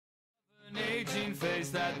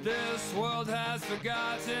face that this world has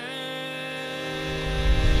forgotten.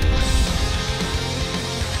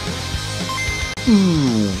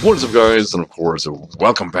 What is up, guys, and of course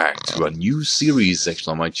welcome back to a new series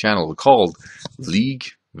section on my channel called League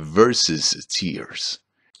versus Tiers.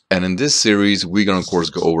 And in this series we're gonna of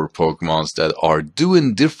course go over Pokemons that are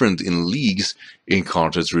doing different in leagues in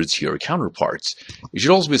contrast to their tier counterparts. It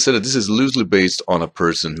should also be said that this is loosely based on a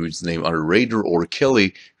person whose name either Raider or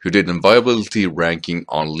Kelly who did an viability ranking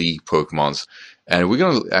on league Pokemons, and we're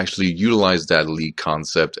gonna actually utilize that league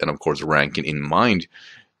concept and of course ranking in mind.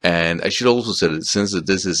 And I should also say that since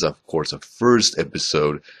this is of course a first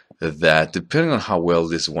episode, that depending on how well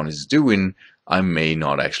this one is doing, I may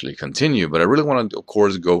not actually continue. But I really want to of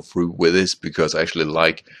course go through with this because I actually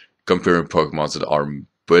like comparing Pokemon that are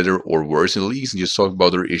better or worse in leagues and just talk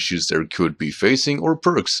about their issues they could be facing or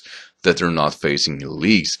perks that they're not facing in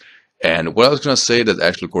leagues. And what I was going to say that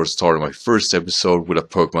actually of course started my first episode with a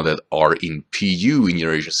Pokemon that are in PU in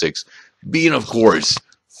Generation 6, being of course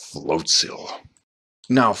Floatzel.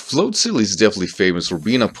 Now, Floatzel is definitely famous for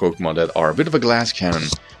being a Pokemon that are a bit of a glass cannon,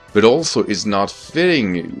 but also is not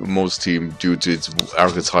fitting most teams due to its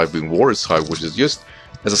archetype being Water type, which is just,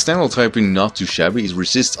 as a standalone typing, not too shabby. It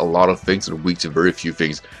resists a lot of things and are weak to very few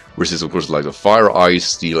things. Resists, of course, like the fire, ice,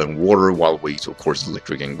 steel, and water, while weak to, of course,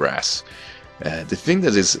 electric and grass. The thing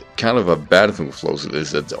that is kind of a bad thing with Floatzel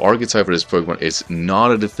is that the archetype of this Pokemon is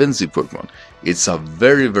not a defensive Pokemon. It's a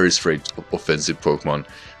very, very straight offensive Pokemon,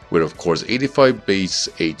 with of course 85 base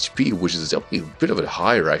HP, which is definitely a bit of it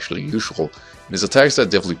higher actually usual. And its attack stat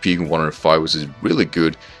definitely peaking 105, which is really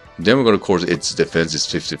good. And then we're going to, of course, its defense is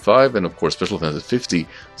 55, and of course special defense is 50.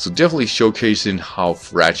 So definitely showcasing how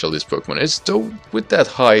fragile this Pokemon is. Though with that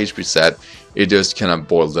high HP stat, it just kind of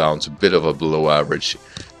boils down to a bit of a below average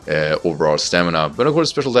overall stamina. But of course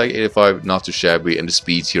special attack 85, not too shabby, and the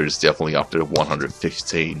speed here is definitely up to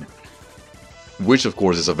 115. Which of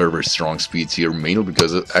course is a very, very strong speed tier, mainly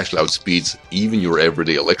because it actually outspeeds even your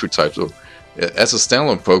everyday electric type. So as a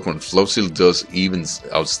standalone Pokemon, Floatzel does even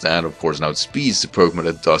outstand, of course, and outspeeds the Pokemon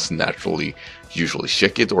that does naturally usually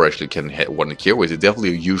check it or actually can hit one kill with. It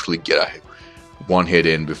definitely usually get a one hit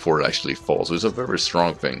in before it actually falls. So it's a very, very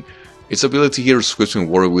strong thing. Its ability here is Swift Swim,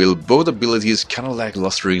 Water Wheel. Both abilities kind of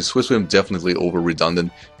lackluster. Swift Swim definitely over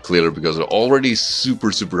redundant, clearly because they're already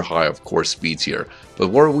super, super high, of course, speeds here. But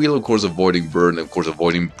Water Wheel, of course, avoiding burn, of course,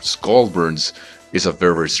 avoiding scald burns is a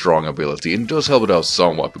very, very strong ability. And it does help it out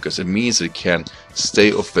somewhat because it means that it can stay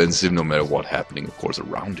offensive no matter what happening, of course,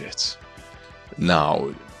 around it.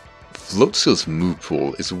 Now, Floatzel's move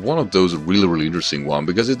pool is one of those really, really interesting one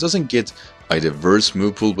because it doesn't get a diverse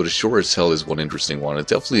move pool, but it sure as hell is one interesting one. It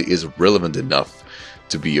definitely is relevant enough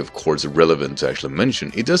to be, of course, relevant to actually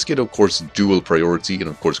mention. It does get, of course, dual priority and,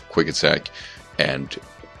 of course, quick attack and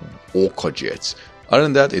Orca Jets. Other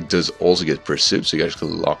than that, it does also get Pursuit, so you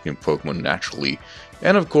actually lock in Pokemon naturally.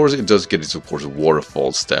 And of course, it does get its, of course,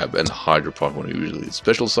 Waterfall, Stab, and Hydro Pokemon usually. Its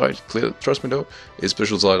special side, trust me though, its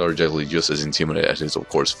special side are generally just as intimidating as its, of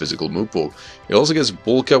course, physical move pool. It also gets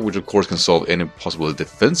Bulk Up, which of course can solve any possible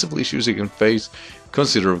defensive issues it can face.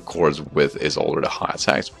 Consider, of course, with its already high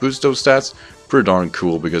attacks. Boost those stats, pretty darn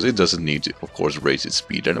cool because it doesn't need to, of course, raise its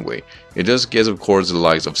speed anyway. It does get, of course, the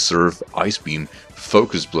likes of Surf, Ice Beam,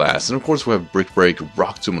 Focus Blast, and of course we have Brick Break,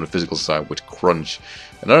 Rock Tomb on the physical side with Crunch.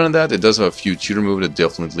 And other than that, it does have a few tutor moves that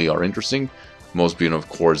definitely are interesting. Most being, of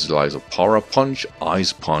course, the likes of Power Punch,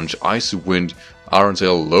 Ice Punch, Icy Wind, Iron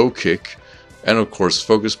Tail, Low Kick, and of course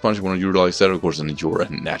Focus Punch. You want to utilize that, of course, and Endure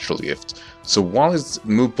and Natural Gift. So while its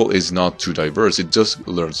move pool is not too diverse, it does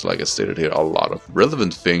learns, like I stated here, a lot of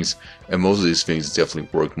relevant things, and most of these things definitely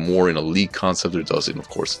work more in a league concept than it does in, of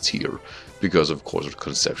course, a tier, because of course of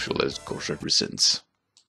conceptual as it goes represents.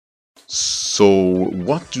 So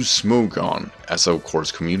what do SMOGON, as of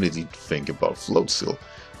course community, think about Floatzel?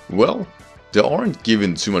 Well, they aren't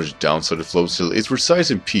given too much downside to Floatzel. It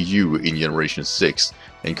resides in PU in Generation 6,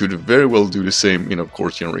 and could very well do the same in, of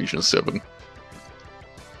course, Generation 7.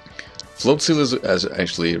 Floatzel is as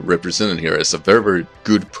actually represented here as a very, very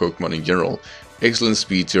good Pokemon in general. Excellent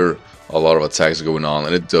speed tier, a lot of attacks going on,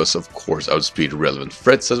 and it does, of course, outspeed relevant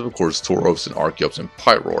threats, as of course Tauros and Archeops and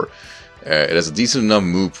Pyroar. It has a decent enough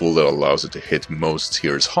move pool that allows it to hit most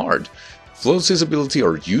tiers hard. Floatzel's ability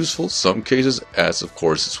are useful in some cases, as of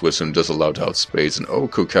course Swift Swim does allow to outspace and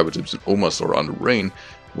Oko, Cabotips, and Omastar under rain,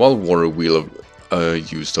 while Water Wheel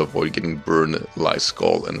used to avoid getting burned like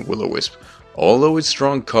Skull and Will-O-Wisp. Although its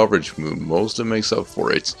strong coverage move mostly makes up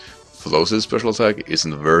for it, Floatzel's special attack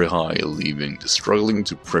isn't very high, leaving the struggling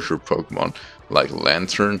to pressure Pokemon like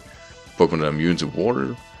Lantern, Pokemon that are immune to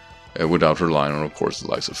water, without relying on, of course, the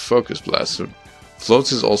likes of Focus Blast.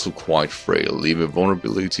 Floatzel is also quite frail, leaving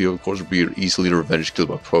vulnerability to of course be easily revenge killed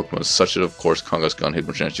by Pokemon such as of course Kangaskhan,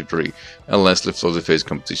 Hitmonchan, 3, and lastly Floatzel faces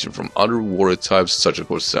competition from other water types such as of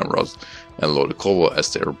course Samurott and Lodokovo,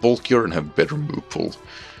 as they are bulkier and have better move pool.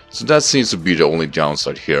 So that seems to be the only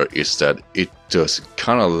downside here, is that it does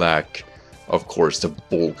kinda lack of course the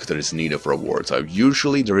bulk that is needed for a water type.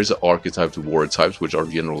 Usually there is an archetype to water types which are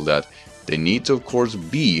general that they need to of course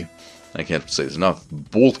be, I can't say this enough,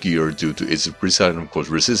 bulkier due to its precise of course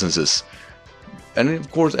resistances. And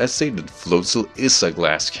of course, as stated, Floatzel is a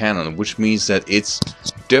glass cannon, which means that it's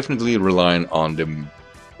definitely relying on the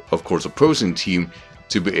of course opposing team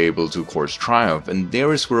to be able to of course triumph, and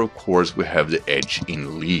there is where of course we have the edge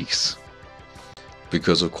in leagues.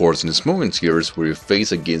 Because of course in the SMOGON tiers, where you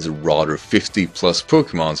face against rather 50 plus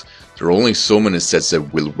Pokemons, there are only so many sets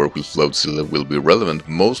that will work with Floatzel that will be relevant,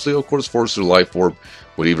 mostly of course Force or Life Orb,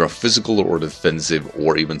 with either a physical or defensive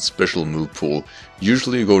or even special move pool.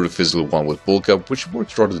 Usually you go to the physical one with Bulk Up, which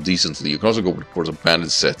works rather decently. You can also go with of course a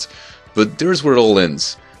bandit set, but there's where it all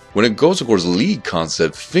ends. When it goes of course league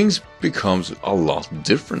concept, things becomes a lot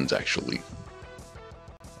different actually.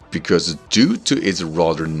 Because due to its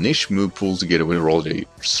rather niche move pool together with a rather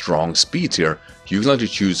strong speed here, you can actually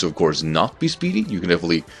choose to of course not be speedy. You can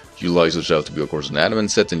definitely utilize yourself to be of course an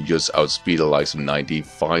adamant set and just outspeed the likes of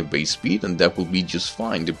 95 base speed, and that will be just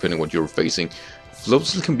fine depending on what you're facing.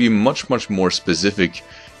 Floatzel can be much more specific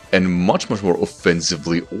and much more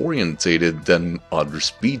offensively orientated than other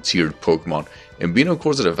speed tiered Pokemon, and being of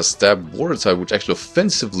course that have a stab water type which actually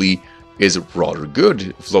offensively is rather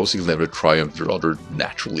good, Floatzel never triumphed rather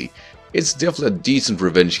naturally. It's definitely a decent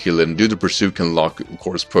revenge kill, and due to Pursuit can lock of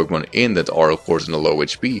course Pokemon in that are of course in a low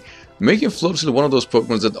HP, making Floatzel one of those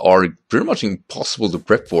Pokemon that are pretty much impossible to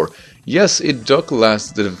prep for. Yes, it does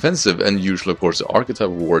last the defensive, and usually of course the archetype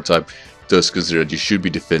of war type does consider that you should be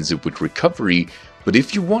defensive with recovery, but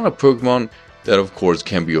if you want a Pokemon that of course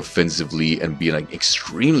can be offensively and be an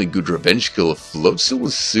extremely good revenge kill, Floatzel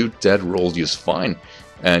will suit that role just fine.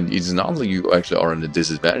 And it's not like you actually are at a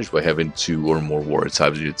disadvantage by having 2 or more water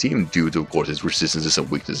types in your team due to of course its resistances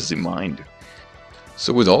and weaknesses in mind.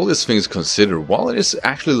 So with all these things considered, while it is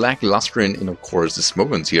actually lackluster in of course the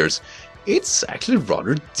SMOGON tiers, it's actually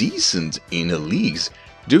rather decent in the leagues.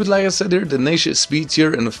 Dude, like I said there, the niche speed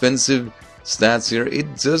tier and offensive stats here,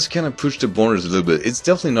 it does kind of push the borders a little bit. It's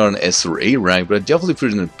definitely not an S or A rank, but I definitely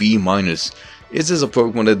put it in a B-. It's just a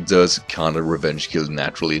Pokemon that does kind of revenge kill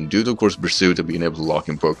naturally, and due to of course Pursuit and being able to lock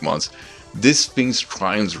in Pokemons, this thing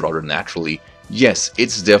triumphs rather naturally. Yes,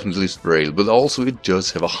 it's definitely frail, but also it does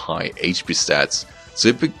have a high HP stats, so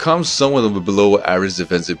it becomes somewhat of a below average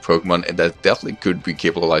defensive Pokemon, and that definitely could be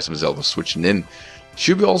capitalized himself of switching in.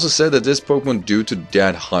 Should be also said that this Pokemon, due to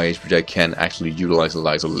that high HP, can actually utilize the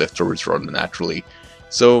likes of leftovers rather naturally.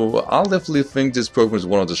 So I'll definitely think this Pokemon is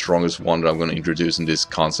one of the strongest ones that I'm going to introduce in this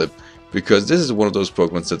concept, because this is one of those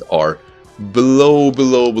Pokemon that are below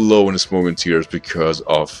in the SMOGON tiers because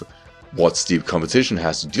of what steep competition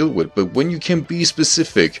has to deal with. But when you can be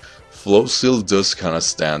specific, Floatzel does kind of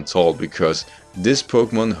stand tall, because this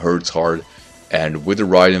Pokemon hurts hard, and with the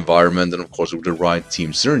right environment and of course with the right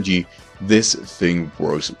team synergy, this thing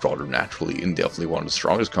works rather naturally, and definitely one of the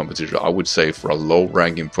strongest competition I would say for a low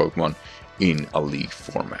ranking Pokemon in a league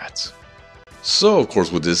format. So of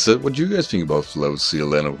course with this said, what do you guys think about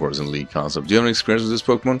Floatzel and of course in league concept? Do you have any experience with this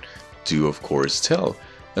Pokemon? Do of course tell.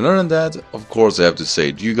 And other than that, of course I have to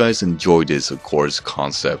say, do you guys enjoy this of course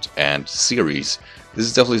concept and series? This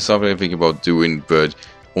is definitely something I'm thinking about doing, but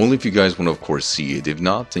only if you guys want to of course see it. If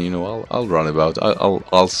not, then you know I'll run about.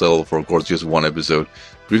 I'll sell for of course just one episode.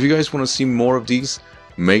 But if you guys want to see more of these,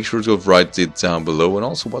 make sure to write it down below, and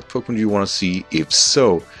also what Pokemon do you want to see if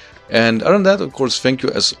so. And other than that, of course, thank you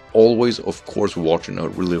as always, of course, for watching. I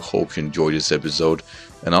really hope you enjoyed this episode.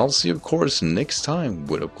 And I'll see you, of course, next time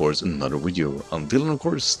with, of course, another video. Until then, of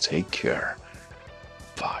course, take care.